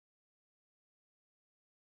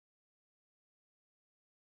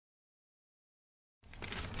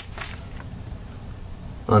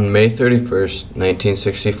On May 31st,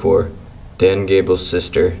 1964, Dan Gable's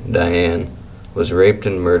sister, Diane, was raped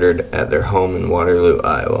and murdered at their home in Waterloo,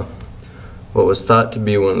 Iowa. What was thought to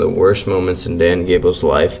be one of the worst moments in Dan Gable's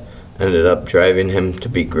life ended up driving him to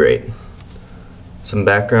be great. Some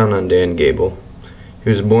background on Dan Gable. He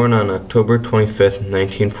was born on October 25,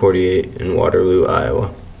 1948 in Waterloo,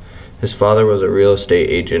 Iowa. His father was a real estate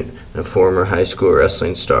agent and a former high school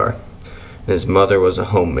wrestling star, and his mother was a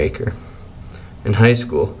homemaker. In high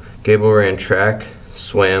school, Gable ran track,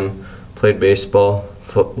 swam, played baseball,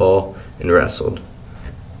 football, and wrestled.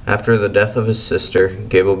 After the death of his sister,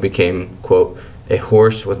 Gable became, quote, a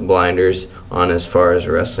horse with blinders on as far as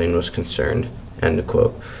wrestling was concerned, end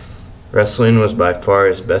quote. Wrestling was by far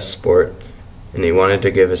his best sport, and he wanted to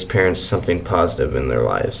give his parents something positive in their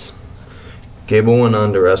lives. Gable went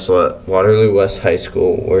on to wrestle at Waterloo West High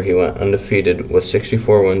School, where he went undefeated with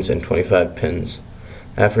 64 wins and 25 pins.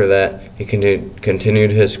 After that, he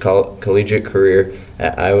continued his collegiate career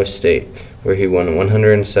at Iowa State, where he won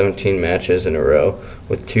 117 matches in a row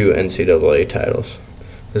with 2 NCAA titles.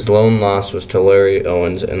 His lone loss was to Larry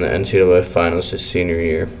Owens in the NCAA Finals his senior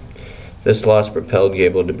year. This loss propelled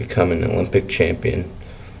Gable to become an Olympic champion.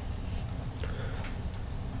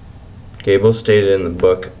 Gable stated in the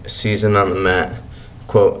book, Season on the Mat,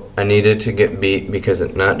 quote, I needed to get beat because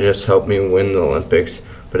it not just helped me win the Olympics,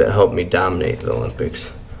 but it helped me dominate the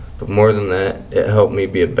Olympics. But more than that, it helped me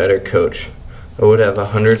be a better coach. I would have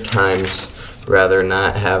 100 times rather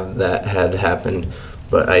not have that had happened,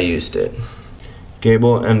 but I used it.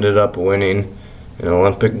 Gable ended up winning an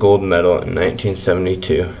Olympic gold medal in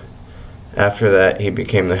 1972. After that, he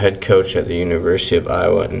became the head coach at the University of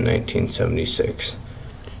Iowa in 1976.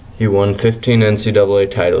 He won 15 NCAA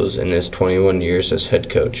titles in his 21 years as head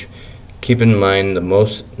coach. Keep in mind the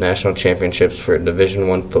most national championships for a Division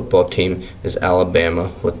I football team is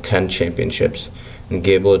Alabama with 10 championships, and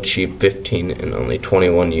Gable achieved 15 in only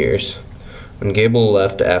 21 years. When Gable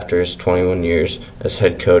left after his 21 years as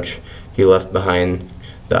head coach, he left behind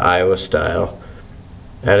the Iowa style.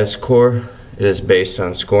 At its core, it is based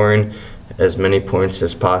on scoring as many points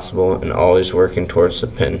as possible and always working towards the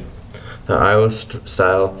pin. The Iowa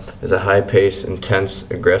style is a high-paced, intense,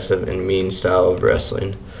 aggressive, and mean style of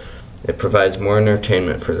wrestling. It provides more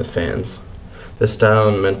entertainment for the fans. This style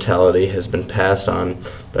and mentality has been passed on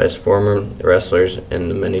by his former wrestlers and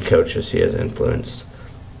the many coaches he has influenced.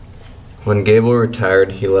 When Gable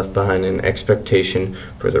retired, he left behind an expectation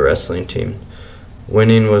for the wrestling team.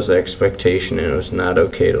 Winning was the expectation, and it was not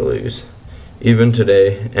okay to lose. Even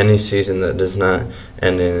today, any season that does not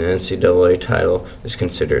end in an NCAA title is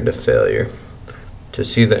considered a failure. To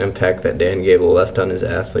see the impact that Dan Gable left on his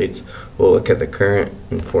athletes, we'll look at the current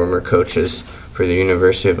and former coaches for the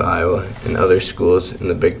University of Iowa and other schools in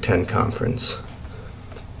the Big Ten Conference.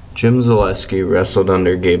 Jim Zaleski wrestled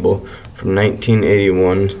under Gable from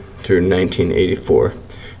 1981 through 1984,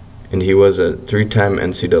 and he was a 3-time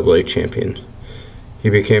NCAA champion. He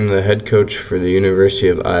became the head coach for the University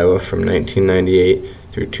of Iowa from 1998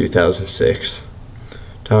 through 2006.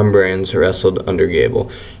 Tom Brands wrestled under Gable.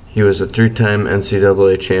 He was a 3-time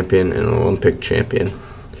NCAA champion and Olympic champion.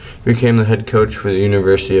 He became the head coach for the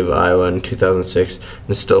University of Iowa in 2006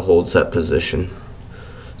 and still holds that position.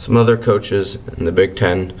 Some other coaches in the Big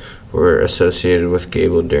Ten were associated with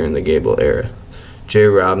Gable during the Gable era. Jay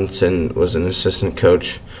Robinson was an assistant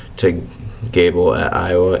coach to Gable at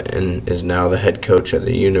Iowa and is now the head coach at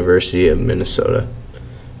the University of Minnesota.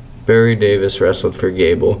 Barry Davis wrestled for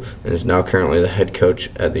Gable and is now currently the head coach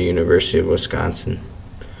at the University of Wisconsin.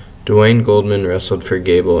 Dwayne Goldman wrestled for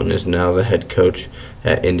Gable and is now the head coach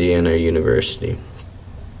at Indiana University.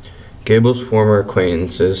 Gable's former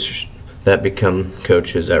acquaintances that become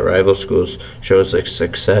coaches at rival schools shows their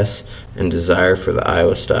success and desire for the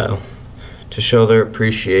Iowa style. To show their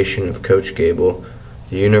appreciation of Coach Gable,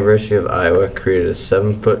 the University of Iowa created a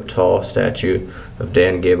 7-foot-tall statue of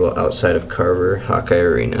Dan Gable outside of Carver Hawkeye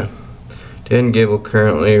Arena. Dan Gable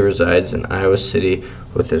currently resides in Iowa City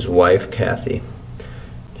with his wife, Kathy.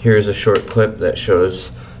 Here is a short clip that shows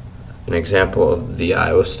an example of the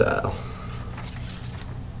Iowa style.